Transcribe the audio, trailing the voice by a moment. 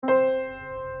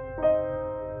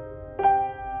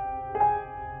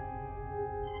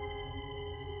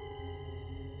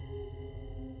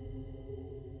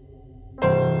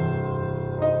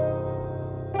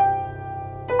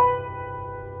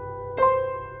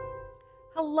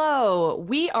Hello,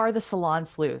 we are the Salon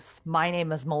Sleuths. My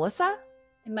name is Melissa,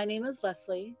 And my name is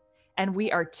Leslie. and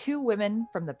we are two women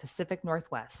from the Pacific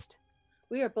Northwest.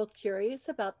 We are both curious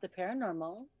about the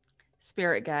paranormal,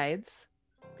 Spirit guides,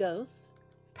 ghosts,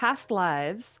 past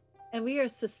lives, and we are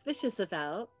suspicious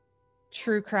about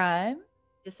true crime,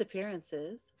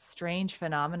 disappearances. strange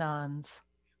phenomenons.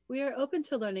 We are open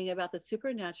to learning about the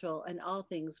supernatural and all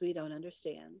things we don't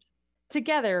understand.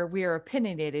 Together, we are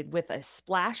opinionated with a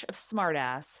splash of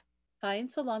smartass. Find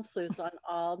Salon Sleuths on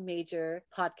all major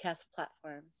podcast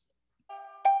platforms.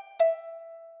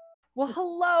 Well,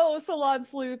 hello, Salon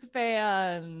Sleuth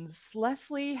fans.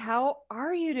 Leslie, how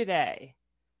are you today?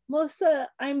 Melissa,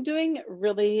 I'm doing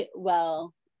really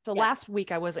well. So Yeah. last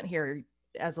week I wasn't here,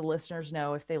 as the listeners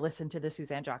know, if they listen to the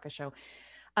Suzanne Jocka show,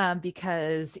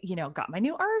 because, got my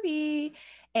new RV,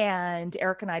 and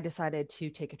Eric and I decided to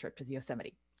take a trip to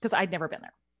Yosemite because I'd never been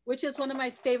there. Which is one of my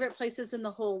favorite places in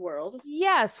the whole world.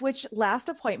 Yes, which last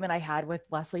appointment I had with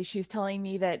Leslie, she was telling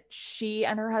me that she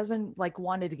and her husband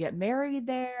wanted to get married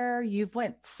there. You've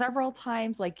went several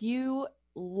times, you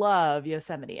love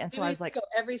Yosemite. And so I was like, go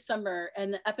every summer,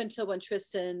 and up until when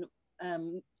Tristan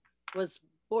was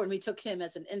born, we took him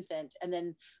as an infant, and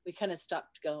then we kind of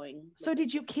stopped going. So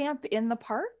did you camp in the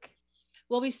park?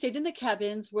 Well, we stayed in the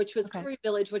cabins, which was Curry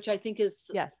Village, which I think is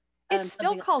it's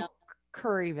still called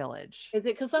Curry Village. Is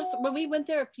it? Because when we went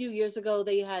there a few years ago,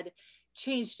 they had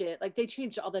changed it. They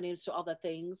changed all the names to all the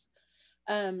things.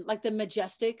 Like the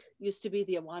Majestic used to be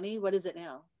the Ahwahnee. What is it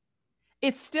now?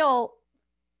 It's still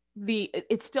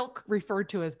referred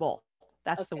to as both.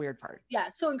 That's the weird part. Yeah.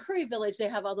 So in Curry Village, they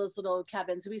have all those little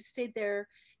cabins. We stayed there.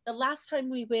 The last time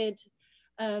we went,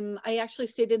 I actually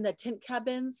stayed in the tent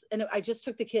cabins, and I just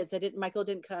took the kids. Michael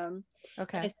didn't come.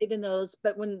 Okay. I stayed in those.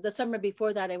 But when the summer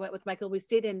before that, I went with Michael. We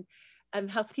stayed in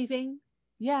housekeeping.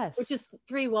 Yes. Which is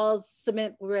 3 walls,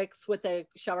 cement bricks with a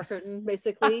shower curtain,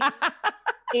 basically.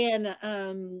 And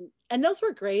those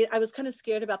were great. I was kind of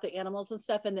scared about the animals and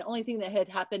stuff. And the only thing that had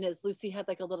happened is Lucy had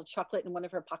a little chocolate in one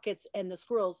of her pockets, and the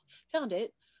squirrels found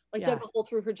it, dug a hole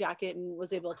through her jacket and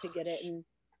was able to get it. And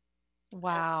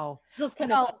wow. It was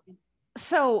kind of fun.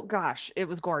 So gosh, it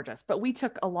was gorgeous, but we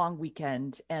took a long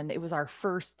weekend, and it was our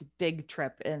first big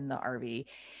trip in the RV.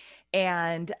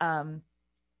 And,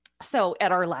 so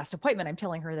at our last appointment, I'm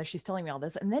telling her that she's telling me all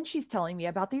this. And then she's telling me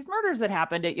about these murders that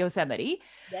happened at Yosemite.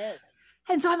 Yes.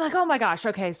 And so I'm like, oh my gosh.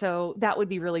 Okay. So that would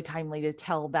be really timely to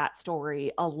tell that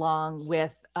story along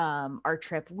with our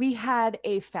trip. We had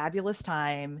a fabulous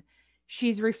time.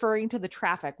 She's referring to the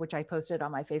traffic, which I posted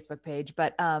on my Facebook page,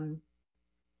 but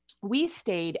we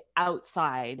stayed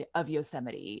outside of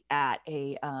Yosemite at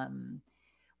a,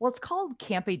 it's called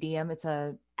Camp Diem. It's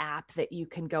a app that you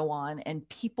can go on, and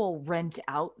people rent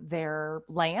out their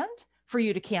land for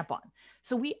you to camp on.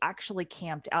 So we actually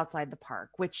camped outside the park,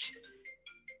 which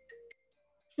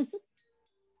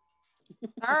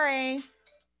sorry,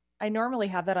 I normally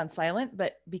have that on silent,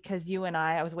 but because you and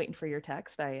I was waiting for your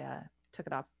text, I took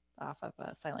it off of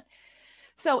silent.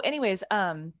 So anyways,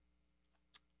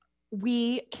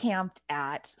 we camped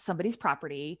at somebody's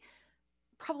property,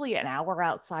 probably an hour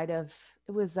outside of,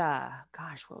 it was,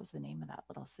 gosh, what was the name of that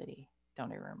little city?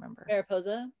 Don't even remember.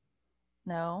 Mariposa?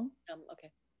 No.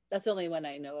 Okay. That's the only one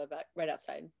I know about, right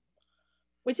outside.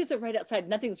 Which is it right outside?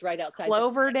 Nothing's right outside.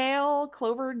 Cloverdale?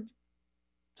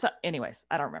 So anyways,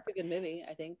 I don't remember. It's a good movie,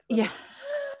 I think. Yeah.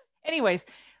 Anyways,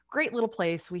 great little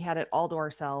place. We had it all to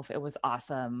ourselves. It was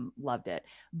awesome. Loved it.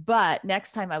 But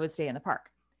next time I would stay in the park.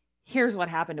 Here's what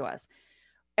happened to us.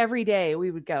 Every day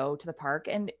we would go to the park,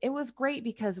 and it was great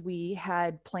because we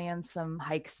had planned some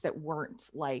hikes that weren't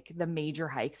like the major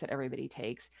hikes that everybody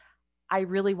takes. I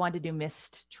really wanted to do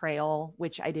Mist Trail,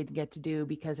 which I didn't get to do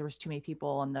because there was too many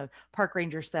people, and the park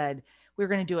ranger said we were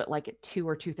going to do it at 2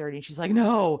 or 2:30. And she's like,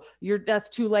 no, that's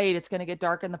too late. It's going to get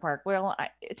dark in the park. Well,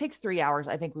 it takes 3 hours.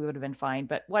 I think we would have been fine,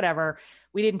 but whatever.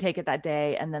 We didn't take it that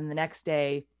day. And then the next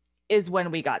day is when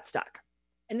we got stuck.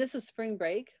 And this is spring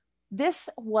break? This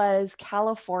was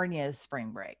California's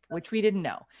spring break, which we didn't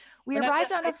know. We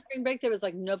arrived on a spring break. There was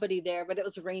nobody there, but it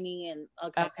was rainy and all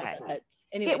kinds of stuff.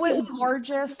 Anyway. It was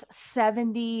gorgeous,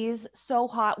 70s, so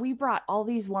hot. We brought all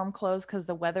these warm clothes because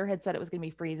the weather had said it was going to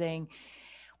be freezing.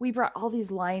 We brought all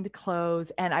these lined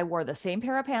clothes, and I wore the same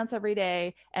pair of pants every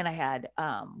day. And I had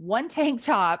one tank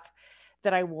top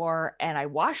that I wore, and I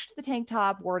washed the tank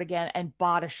top, wore it again, and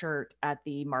bought a shirt at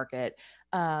the market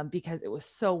because it was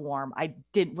so warm. I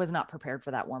was not prepared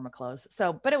for that warm of clothes.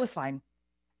 So, but it was fine.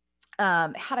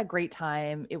 Had a great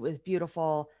time. It was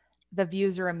beautiful. The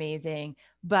views are amazing.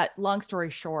 But long story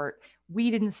short, we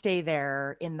didn't stay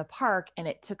there in the park, and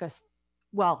it took us,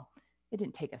 well, it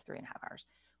didn't take us 3.5 hours.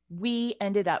 we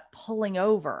ended up pulling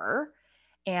over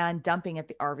and dumping at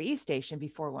the RV station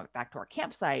before we went back to our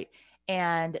campsite.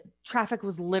 And traffic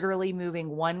was literally moving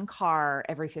one car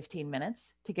every 15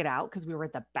 minutes to get out because we were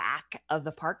at the back of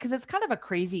the park. Because it's kind of a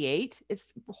crazy eight.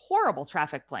 It's horrible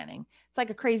traffic planning. It's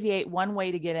like a crazy eight, one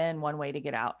way to get in, one way to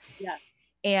get out. Yeah.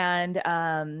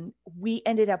 And we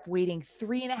ended up waiting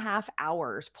 3.5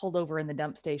 hours pulled over in the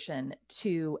dump station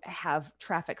to have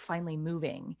traffic finally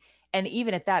moving. And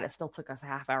even at that, it still took us a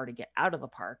half hour to get out of the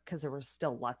park because there was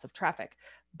still lots of traffic.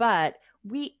 But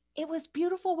it was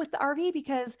beautiful with the RV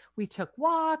because we took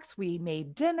walks, we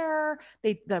made dinner.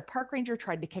 The park ranger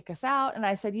tried to kick us out, and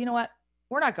I said, you know what,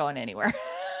 we're not going anywhere.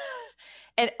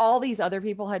 And all these other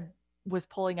people was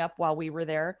pulling up while we were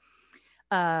there,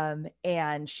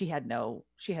 and she had no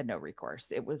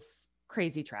recourse. It was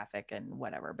crazy traffic and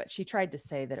whatever. But she tried to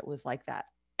say that it was like that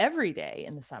every day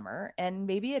in the summer, and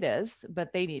maybe it is,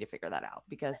 but they need to figure that out,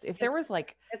 because if there was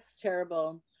like, it's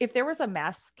terrible. If there was a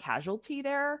mass casualty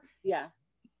there, yeah,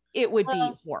 it would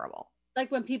be horrible.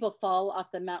 Like when people fall off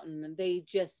the mountain and they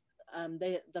just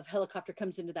the helicopter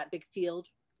comes into that big field,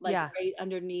 like right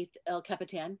underneath El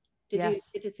Capitan. Did you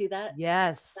get to see that?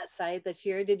 Yes. That side this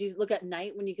year. Did you look at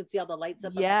night when you could see all the lights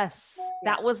up? Yes.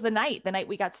 That was the night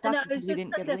we got stuck. I was just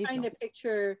trying to find a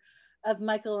picture of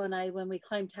Michael and I when we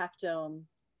climbed Half Dome.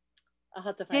 I'll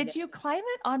have to find it. Did you climb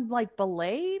it on like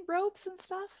belay ropes and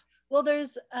stuff? Well,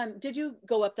 there's did you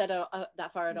go up that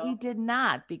far at all? We did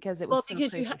not, because it was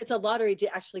because it's a lottery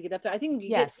to actually get up there. I think you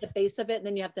get to the base of it and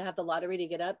then you have to have the lottery to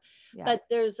get up. Yeah. But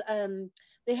there's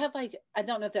they have like, I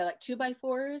don't know if they're like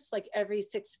 2x4s, like every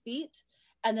 6 feet,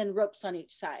 and then ropes on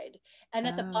each side. And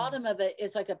at the bottom of it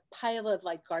is like a pile of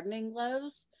like gardening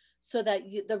gloves, so that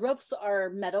the ropes are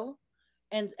metal,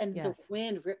 and the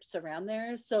wind rips around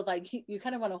there. So like you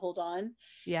kind of want to hold on.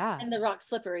 Yeah. And the rock's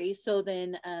slippery. So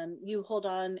then you hold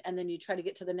on and then you try to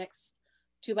get to the next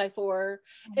 2x4.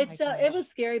 It was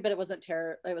scary, but it wasn't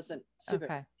it wasn't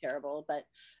super terrible. But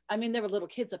I mean, there were little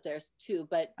kids up there too,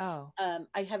 but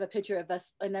I have a picture of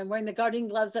us, and I'm wearing the gardening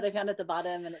gloves that I found at the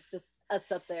bottom, and it's just us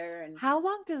up there. And how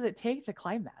long does it take to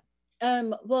climb that?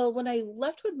 Well, when I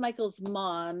left with Michael's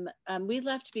mom, we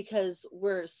left because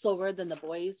we're slower than the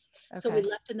boys. So we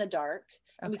left in the dark,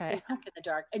 and we came back in the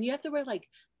dark, and you have to wear like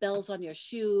bells on your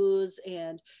shoes.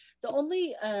 And the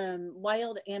only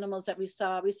wild animals that we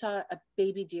saw a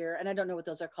baby deer, and I don't know what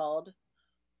those are called.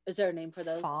 Is there a name for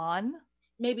those? Fawn?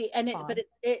 Maybe. And but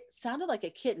it sounded like a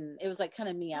kitten. It was like kind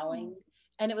of meowing,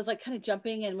 and it was like kind of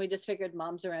jumping, and we just figured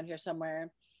mom's around here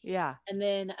somewhere. Yeah. And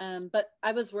then but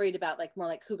I was worried about like more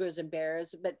like cougars and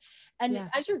bears. But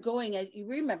as you're going, you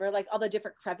remember like all the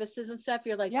different crevices and stuff.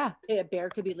 You're like, hey, a bear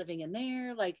could be living in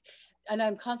there. Like, and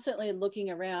I'm constantly looking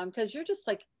around because you're just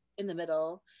like in the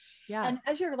middle. Yeah. And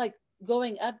as you're like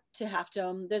going up to Half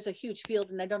Dome, there's a huge field,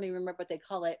 and I don't even remember what they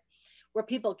call it, where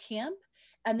people camp,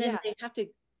 and then they have to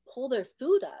pull their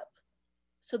food up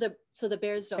so the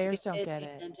bears don't get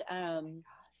it. And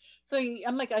so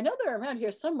I'm like, I know they're around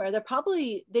here somewhere. They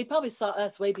probably saw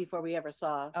us way before we ever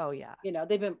saw. Oh yeah. You know,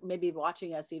 they've been maybe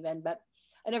watching us even, but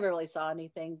I never really saw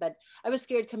anything. But I was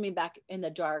scared coming back in the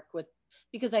dark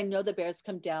because I know the bears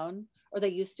come down, or they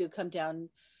used to come down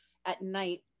at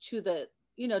night to the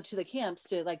camps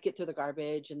to like get through the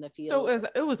garbage and the field. So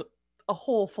it was a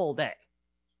whole full day.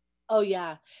 Oh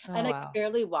yeah. And I could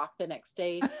barely walk the next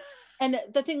day. And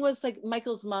the thing was, like,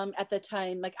 Michael's mom at the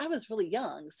time, like, I was really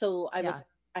young, so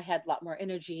I had a lot more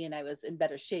energy and I was in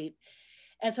better shape.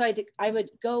 And so I would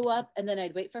go up, and then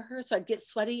I'd wait for her. So I'd get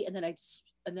sweaty, and then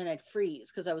I'd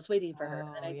freeze because I was waiting for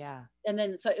her. And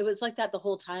then so it was like that the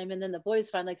whole time. And then the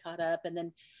boys finally caught up, and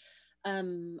then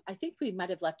I think we might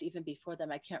have left even before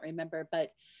them. I can't remember,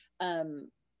 but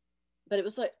it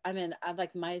was like, I mean,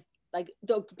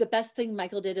 the best thing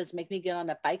Michael did is make me get on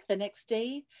a bike the next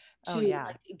day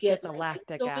to get the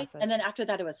lactic acid. And then after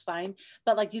that, it was fine.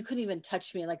 But like, you couldn't even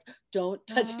touch me. Like, don't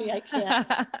touch me. I can't.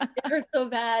 It hurts so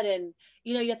bad. And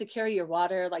you have to carry your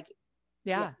water. Like,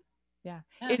 yeah.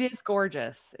 It is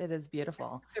gorgeous. It is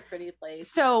beautiful. It's a pretty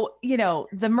place. So,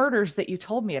 the murders that you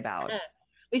told me about.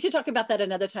 We should talk about that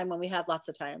another time when we have lots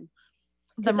of time.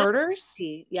 The murders?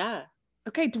 Yeah.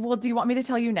 Okay. Well, do you want me to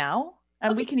tell you now?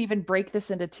 And we can even break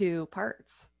this into 2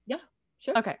 parts. Yeah,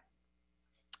 sure.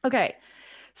 Okay.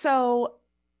 So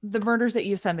the murders at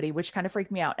Yosemite, which kind of freaked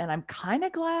me out. And I'm kind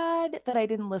of glad that I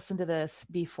didn't listen to this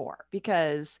before,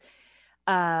 because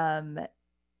the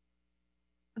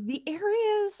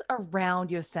areas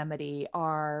around Yosemite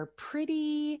are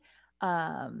pretty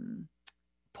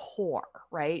poor,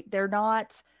 right? They're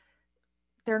not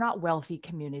wealthy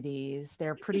communities.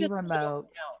 They're pretty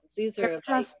remote. These are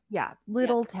just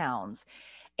little towns.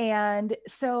 And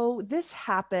so this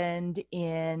happened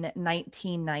in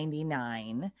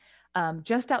 1999,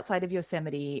 just outside of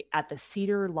Yosemite at the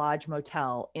Cedar Lodge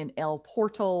Motel in El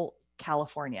Portal,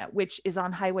 California, which is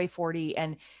on Highway 40.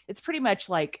 And it's pretty much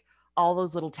like all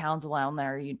those little towns around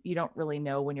there. You don't really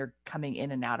know when you're coming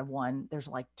in and out of one. There's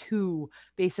like two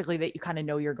basically that you kind of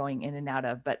know you're going in and out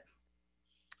of. But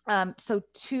so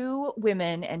two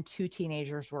women and two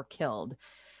teenagers were killed.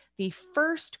 The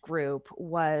first group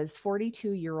was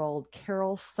 42-year-old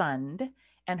Carol Sund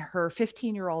and her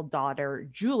 15-year-old daughter,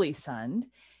 Julie Sund,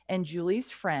 and Julie's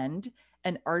friend,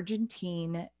 an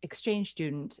Argentine exchange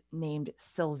student named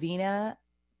Silvina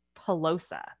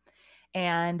Pelosa.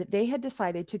 And they had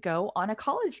decided to go on a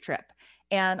college trip.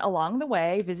 And along the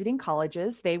way, visiting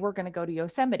colleges, they were going to go to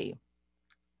Yosemite.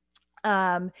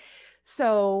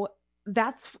 So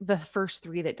that's the first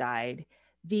three that died.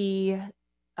 The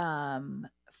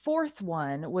fourth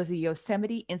one was a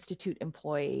Yosemite Institute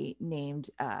employee named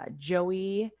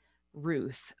Joey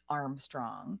Ruth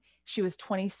Armstrong. She was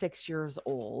 26 years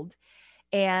old.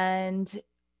 And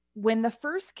when the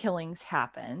first killings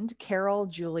happened, Carol,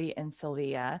 Julie, and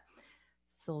Sylvania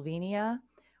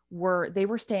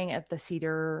were staying at the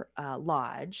Cedar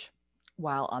Lodge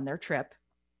while on their trip.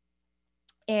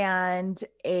 And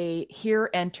here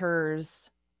enters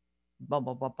the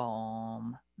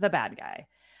bad guy.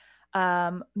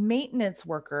 Maintenance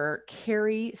worker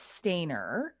Cary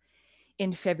Stayner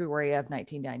in February of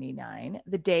 1999,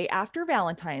 the day after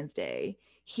Valentine's Day,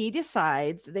 he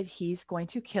decides that he's going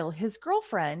to kill his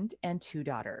girlfriend and two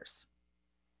daughters.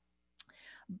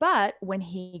 But when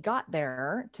he got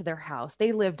there to their house,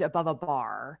 they lived above a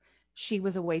bar. She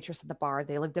was a waitress at the bar.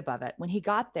 They lived above it. When he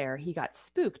got there, he got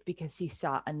spooked because he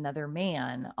saw another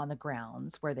man on the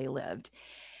grounds where they lived.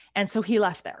 And so he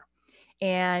left there.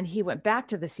 And he went back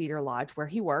to the Cedar Lodge where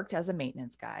he worked as a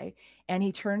maintenance guy. And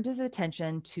he turned his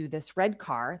attention to this red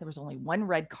car. There was only one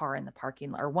red car in the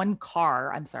parking lot, or one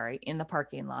car, I'm sorry, in the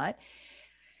parking lot.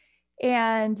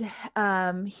 And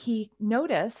he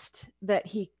noticed that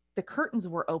the curtains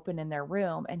were open in their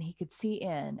room and he could see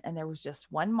in, and there was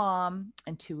just one mom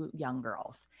and two young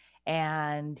girls.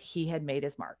 And he had made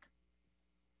his mark.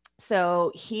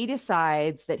 So he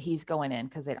decides that he's going in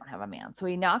because they don't have a man. So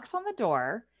he knocks on the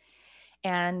door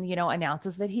and,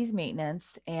 announces that he's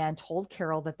maintenance and told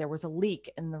Carol that there was a leak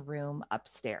in the room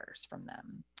upstairs from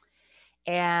them.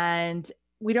 And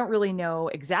we don't really know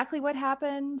exactly what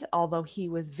happened, although he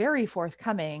was very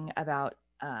forthcoming about,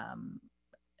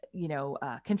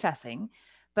 confessing,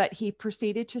 but he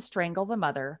proceeded to strangle the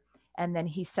mother, and then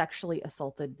he sexually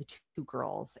assaulted the two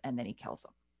girls, and then he kills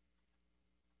them.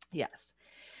 Yes.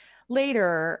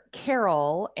 Later,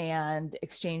 Carol and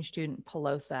exchange student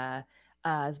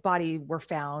Pelosa's body were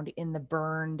found in the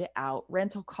burned out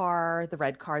rental car, the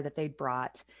red car that they'd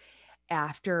brought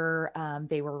after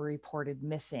they were reported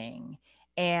missing.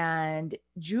 And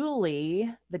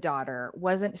Julie, the daughter,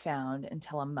 wasn't found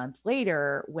until a month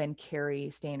later when Cary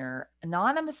Stayner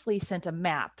anonymously sent a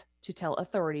map to tell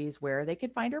authorities where they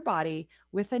could find her body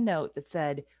with a note that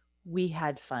said, "We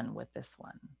had fun with this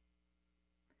one."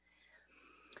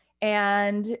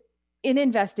 And in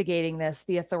investigating this,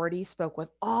 the authorities spoke with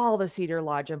all the Cedar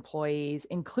Lodge employees,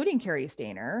 including Cary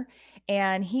Stayner,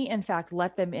 and he, in fact,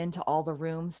 let them into all the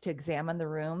rooms to examine the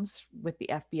rooms with the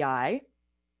FBI.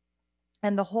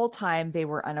 And the whole time they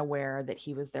were unaware that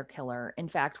he was their killer. In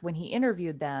fact, when he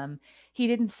interviewed them, he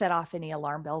didn't set off any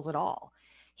alarm bells at all.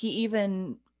 He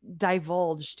even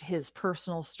divulged his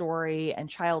personal story and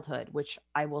childhood, which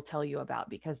I will tell you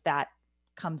about because that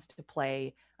comes to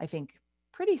play, I think,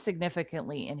 pretty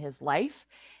significantly in his life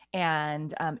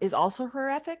and is also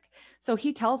horrific. So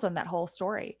he tells them that whole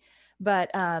story.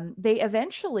 But they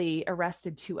eventually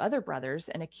arrested two other brothers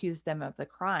and accused them of the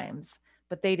crimes,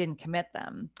 but they didn't commit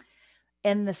them.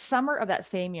 In the summer of that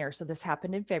same year, so this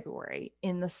happened in February,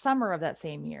 in the summer of that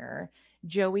same year,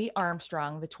 Joey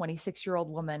Armstrong, the 26-year-old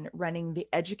woman running the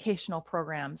educational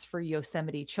programs for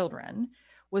Yosemite children,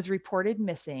 was reported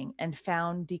missing and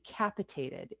found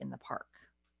decapitated in the park.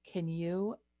 Can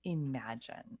you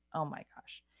imagine? Oh my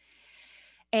gosh.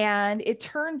 And it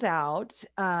turns out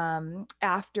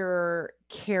after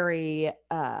Cary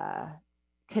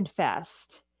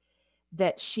confessed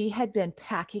that she had been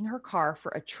packing her car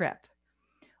for a trip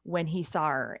when he saw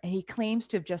her. And he claims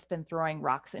to have just been throwing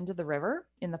rocks into the river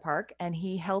in the park, and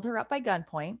he held her up by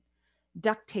gunpoint,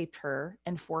 duct taped her,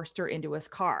 and forced her into his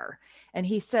car. And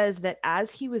he says that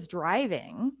as he was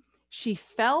driving, she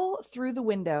fell through the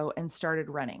window and started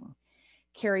running.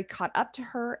 Cary caught up to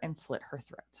her and slit her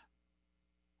throat.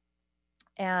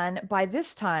 And by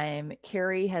this time,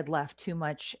 Cary had left too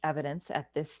much evidence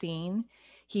at this scene.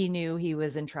 He knew he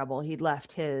was in trouble. He'd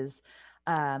left his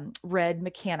red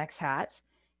mechanic's hat,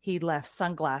 he'd left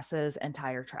sunglasses and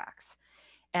tire tracks.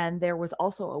 And there was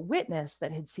also a witness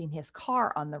that had seen his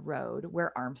car on the road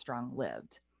where Armstrong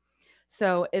lived.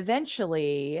 So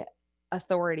eventually,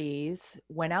 authorities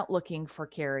went out looking for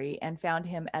Cary and found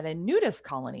him at a nudist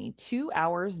colony 2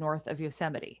 hours north of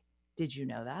Yosemite. Did you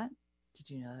know that? Did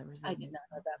you know that was? I did not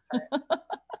know that part.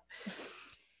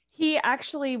 He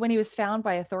actually, when he was found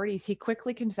by authorities, he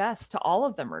quickly confessed to all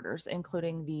of the murders,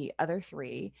 including the other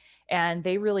three. And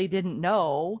they really didn't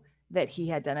know that he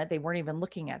had done it. They weren't even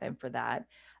looking at him for that.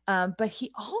 But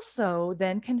he also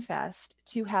then confessed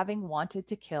to having wanted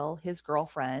to kill his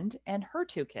girlfriend and her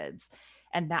two kids.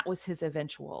 And that was his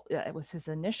it was his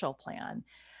initial plan.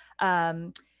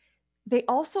 They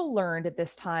also learned at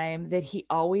this time that he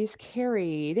always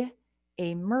carried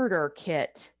a murder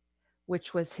kit,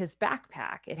 which was his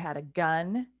backpack. It had a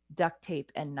gun, duct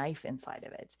tape, and knife inside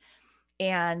of it.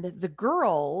 And the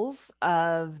girls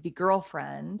of the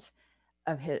girlfriend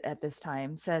of his at this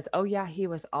time says, oh yeah, he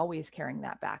was always carrying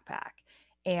that backpack.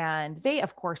 And they,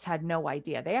 of course, had no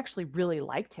idea. They actually really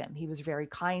liked him. He was very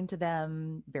kind to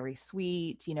them, very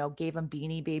sweet, gave them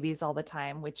Beanie Babies all the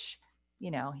time, which,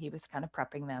 he was kind of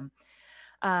prepping them.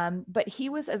 But he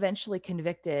was eventually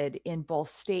convicted in both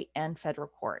state and federal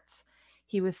courts.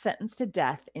 He was sentenced to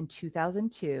death in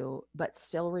 2002, but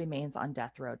still remains on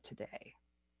death row today.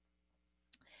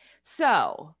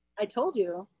 So I told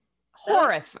you.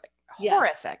 Horrific.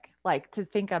 Like, to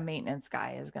think a maintenance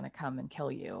guy is going to come and kill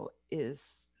you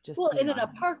is just and in a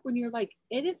park when you're like,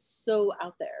 it is so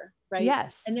out there, right?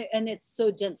 Yes. And it's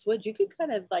so dense woods. You could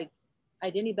kind of like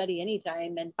hide anybody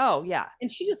anytime. And oh yeah. And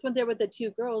she just went there with the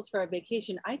two girls for a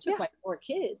vacation. I took my 4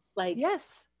 kids. Like,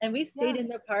 yes. And we stayed in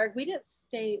the park. We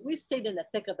stayed in the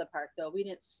thick of the park though. We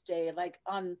didn't stay like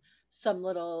on some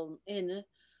little inn.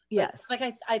 Yes.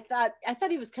 Like I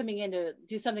thought he was coming in to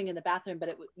do something in the bathroom,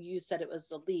 but you said it was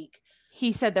the leak.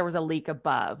 He said there was a leak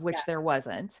above, which there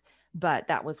wasn't, but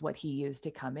that was what he used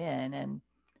to come in. And,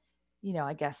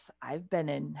 I guess I've been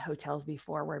in hotels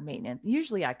before where maintenance,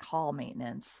 usually I call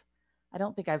maintenance. I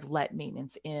don't think I've let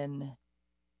maintenance in,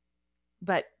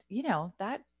 but they've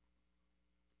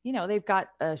got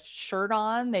a shirt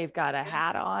on, they've got a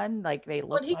hat on, like they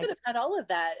look. Well, he could have had all of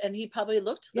that, and he probably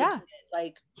looked legit.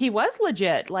 Like he was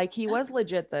legit. Like he was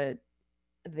legit. The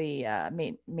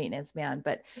maintenance man.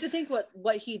 But to think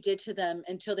what he did to them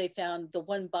until they found the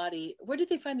one body. Where did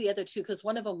they find the other two? Because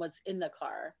one of them was in the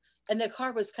car, and the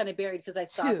car was kind of buried because I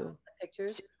saw some of the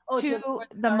pictures.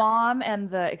 The mom and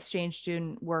the exchange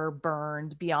student were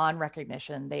burned beyond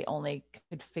recognition. They only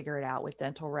could figure it out with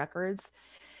dental records.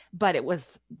 But it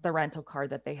was the rental car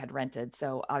that they had rented.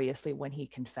 So obviously when he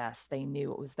confessed, they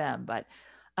knew it was them. But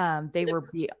and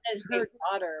her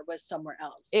daughter was somewhere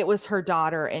else. It was her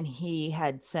daughter, and he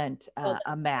had sent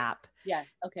a map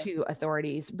to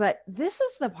authorities. But this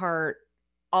is the part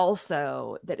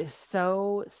also that is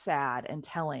so sad and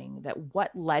telling, that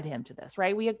what led him to this,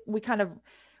 right? We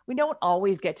don't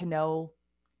always get to know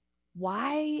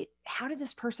how did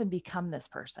this person become this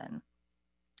person?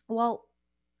 Well,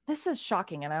 this is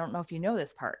shocking, and I don't know if you know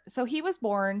this part. So he was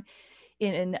born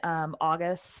on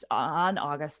August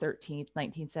 13th,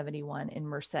 1971 in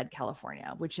Merced,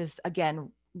 California, which is,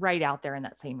 again, right out there in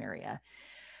that same area.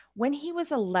 When he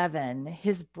was 11,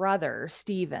 his brother,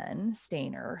 Stephen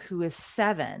Stainer, who is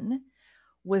 7,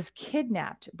 was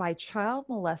kidnapped by child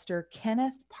molester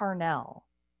Kenneth Parnell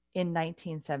in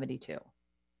 1972.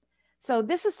 So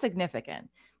this is significant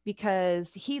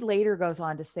because he later goes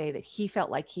on to say that he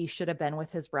felt like he should have been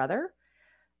with his brother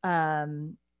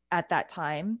at that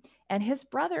time. And his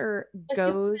brother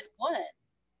goes, what?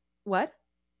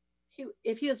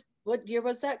 What year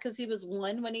was that? Because he was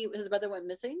 1 when his brother went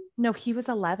missing? No, he was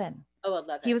 11. Oh,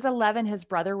 11. He was 11. His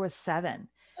brother was 7.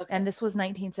 Okay. And this was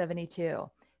 1972.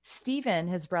 Stephen,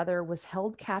 his brother, was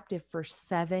held captive for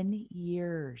 7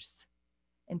 years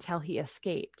until he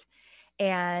escaped.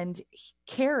 And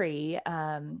Cary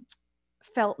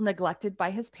felt neglected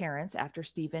by his parents after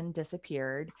Stephen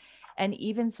disappeared, and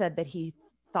even said that he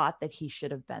thought that he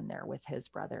should have been there with his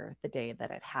brother the day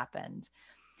that it happened.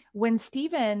 When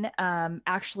Stephen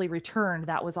actually returned,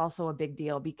 that was also a big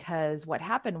deal, because what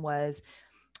happened was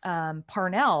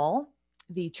Parnell,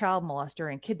 the child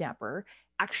molester and kidnapper,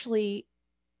 actually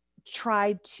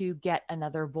tried to get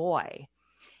another boy,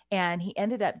 and he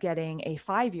ended up getting a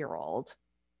 5-year-old.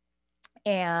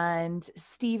 And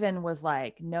Stephen was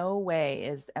like, no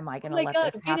way am I going to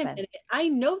let this happen. I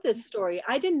know this story.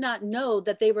 I did not know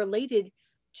that they related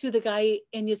to the guy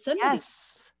in Yosemite.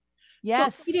 Yes.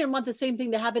 Yes. So he didn't want the same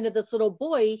thing to happen to this little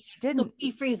boy. He didn't. So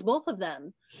he frees both of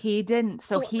them. He didn't.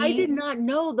 So I did not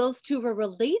know those two were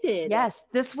related. Yes,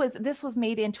 this was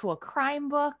made into a crime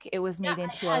book. It was made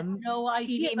into I a had no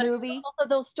idea, TV but movie. all of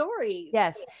those stories.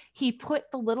 Yes, he put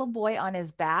the little boy on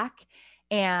his back,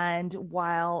 and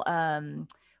while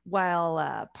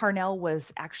Parnell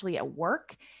was actually at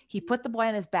work, he put the boy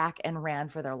on his back and ran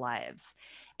for their lives.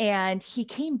 And he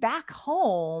came back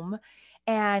home,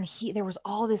 and there was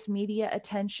all this media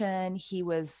attention. He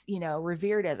was,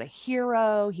 revered as a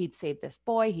hero. He'd saved this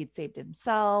boy, he'd saved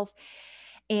himself.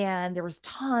 And there was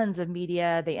tons of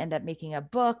media. They end up making a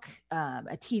book,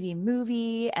 a TV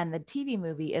movie, and the TV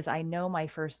movie is I Know My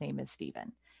First Name is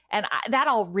Steven. And that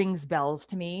all rings bells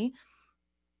to me.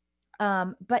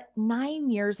 But 9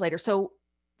 years later,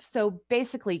 so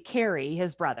basically Cary,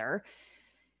 his brother,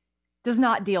 does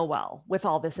not deal well with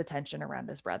all this attention around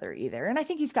his brother either. And I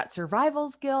think he's got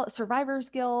survivor's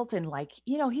guilt, and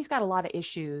he's got a lot of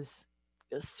issues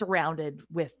surrounded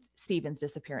with Steven's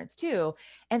disappearance too.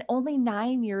 And only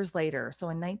 9 years later, so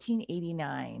in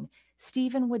 1989,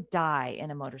 Steven would die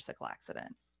in a motorcycle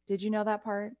accident. Did you know that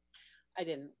part? I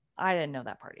didn't know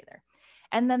that part either.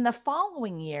 And then the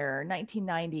following year,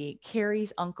 1990,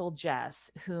 Cary's uncle Jess,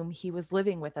 whom he was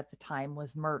living with at the time,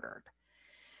 was murdered.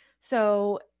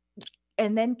 So,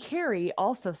 and then Cary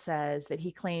also says that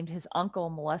he claimed his uncle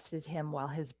molested him while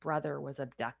his brother was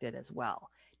abducted as well.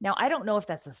 Now, I don't know if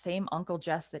that's the same Uncle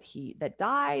Jess that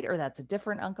died, or that's a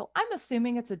different uncle. I'm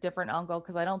assuming it's a different uncle,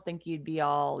 because I don't think you'd be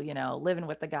all, living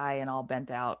with the guy and all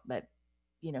bent out that,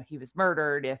 he was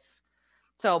murdered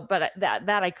but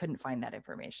that I couldn't find that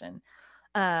information.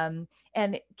 And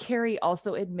Cary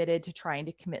also admitted to trying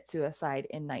to commit suicide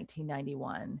in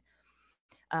 1991.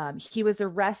 He was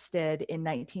arrested in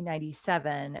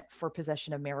 1997 for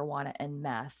possession of marijuana and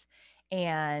meth.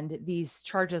 And these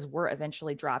charges were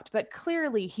eventually dropped, but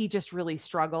clearly he just really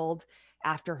struggled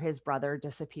after his brother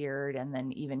disappeared and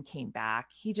then even came back.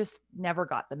 He just never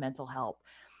got the mental help.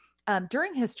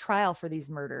 During his trial for these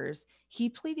murders, he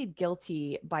pleaded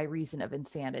guilty by reason of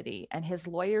insanity, and his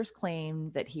lawyers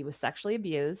claimed that he was sexually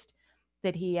abused,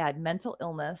 that he had mental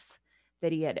illness,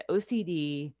 that he had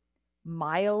OCD,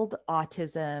 mild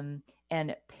autism,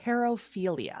 and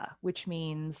parophilia, which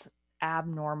means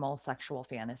abnormal sexual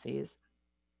fantasies,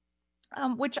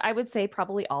 which I would say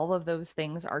probably all of those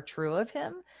things are true of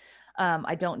him.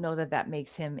 I don't know that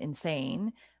makes him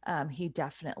insane. He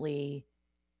definitely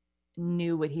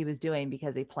knew what he was doing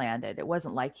because he planned it. It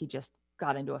wasn't like he just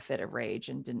got into a fit of rage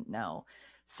and didn't know.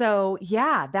 So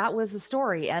yeah, that was the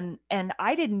story. And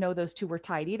I didn't know those two were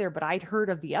tied either, but I'd heard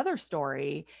of the other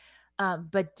story,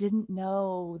 but didn't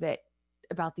know that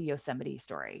about the Yosemite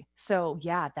story. So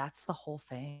yeah, that's the whole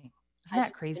thing. Isn't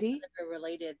that crazy? They're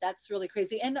related. That's really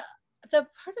crazy. And the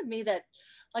part of me that,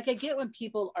 like, I get when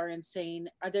people are insane,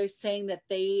 are they saying that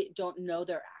they don't know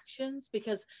their actions?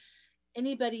 Because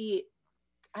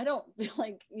I don't feel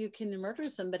like you can murder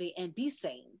somebody and be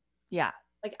sane. Yeah.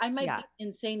 Like, I might be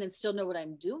insane and still know what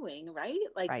I'm doing, right?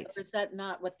 Like, right. Or is that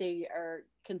not what they are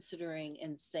considering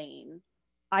insane?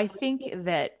 I think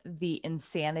that the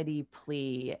insanity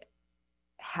plea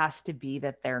has to be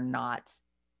that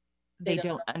they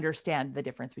don't understand the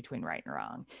difference between right and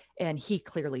wrong. And he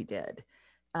clearly did.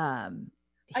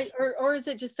 Or is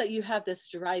it just that you have this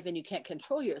drive and you can't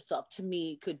control yourself? To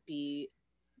me, could be.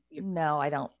 No, I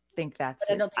don't think that's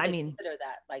it. I mean, consider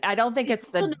that. Like, I don't think it's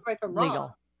the right from legal.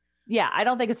 Wrong. Yeah, I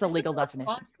don't think it's a legal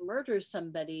definition. To murder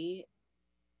somebody,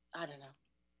 I don't know.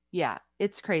 Yeah,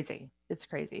 it's crazy. It's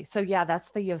crazy. So yeah, that's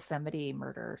the Yosemite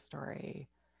murder story,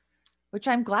 which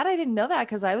I'm glad I didn't know that,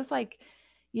 because I was like,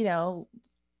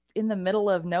 in the middle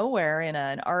of nowhere in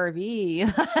an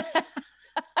RV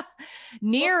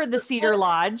near the Cedar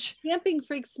Lodge. Camping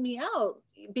freaks me out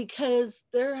because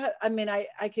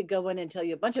I could go in and tell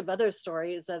you a bunch of other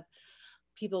stories of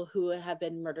people who have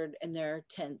been murdered in their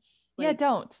tents. Like, yeah,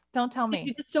 don't tell me.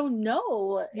 You just don't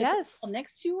know. Yes. If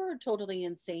next to you are totally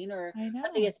insane, or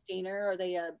are they a stainer, or are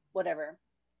they a whatever?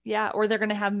 Yeah, or they're going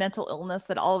to have mental illness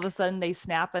that all of a sudden they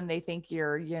snap and they think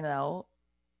you're,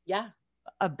 yeah,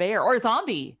 a bear or a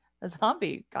zombie,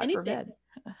 God forbid.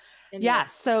 Yeah,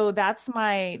 so that's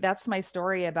my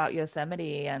story about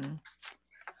Yosemite. And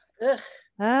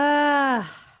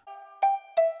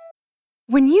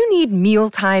When you need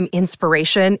mealtime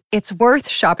inspiration, it's worth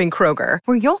shopping Kroger,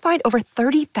 where you'll find over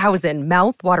 30,000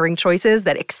 mouth-watering choices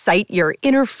that excite your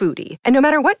inner foodie. And no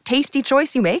matter what tasty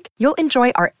choice you make, you'll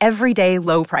enjoy our everyday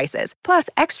low prices, plus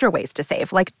extra ways to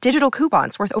save, like digital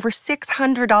coupons worth over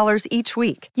 $600 each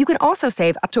week. You can also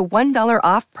save up to $1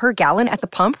 off per gallon at the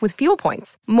pump with fuel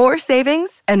points. More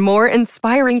savings and more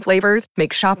inspiring flavors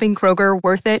make shopping Kroger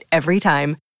worth it every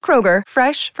time. Kroger,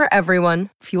 fresh for everyone.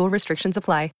 Fuel restrictions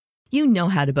apply. You know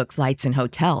how to book flights and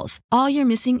hotels. All you're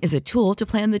missing is a tool to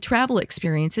plan the travel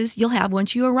experiences you'll have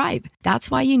once you arrive.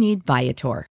 That's why you need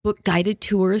Viator. Book guided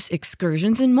tours,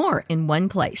 excursions, and more in one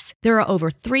place. There are over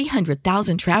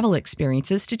 300,000 travel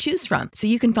experiences to choose from, so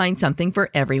you can find something for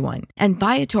everyone. And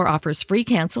Viator offers free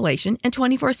cancellation and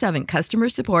 24/7 customer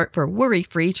support for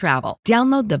worry-free travel.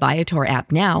 Download the Viator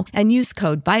app now and use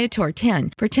code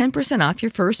Viator10 for 10% off your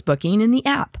first booking in the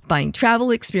app. Find travel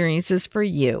experiences for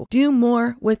you. Do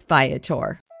more with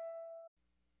Viator.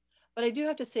 But I do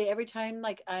have to say, every time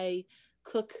like I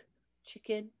cook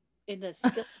chicken in a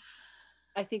skillet,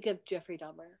 I think of Jeffrey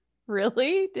Dahmer.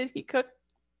 Really? Did he cook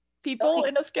people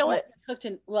in a skillet?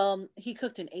 He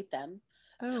cooked and ate them.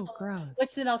 Oh, gross.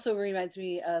 Which then also reminds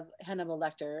me of Hannibal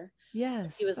Lecter.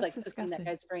 Yes. He was that's cooking disgusting.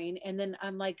 that guy's brain. And then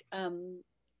I'm like, I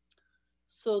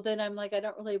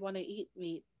don't really want to eat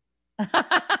meat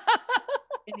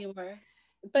anymore.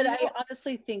 But I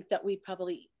honestly think that we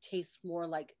probably taste more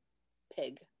like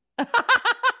pig.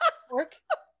 Pork.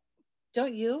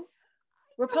 Don't you?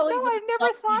 We're probably I've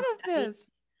never thought of this.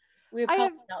 We're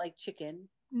probably not like chicken.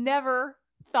 Never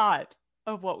thought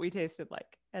of what we tasted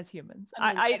like as humans.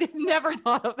 I never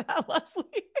thought of that, Leslie.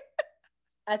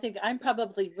 I think I'm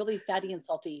probably really fatty and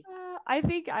salty. I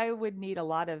think I would need a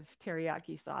lot of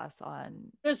teriyaki sauce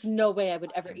on. There's no way I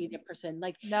would ever eat a person.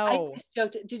 Like, no. I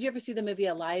joked. Did you ever see the movie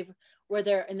Alive, where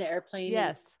they're in the airplane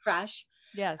and crash?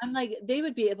 Yes. I'm like, they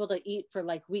would be able to eat for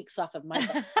like weeks off of my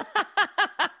body.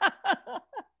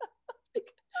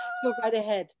 Go right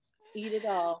ahead, eat it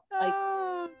all. Like,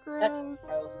 oh, gross. That's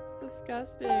gross.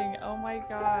 Disgusting. Oh my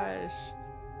gosh.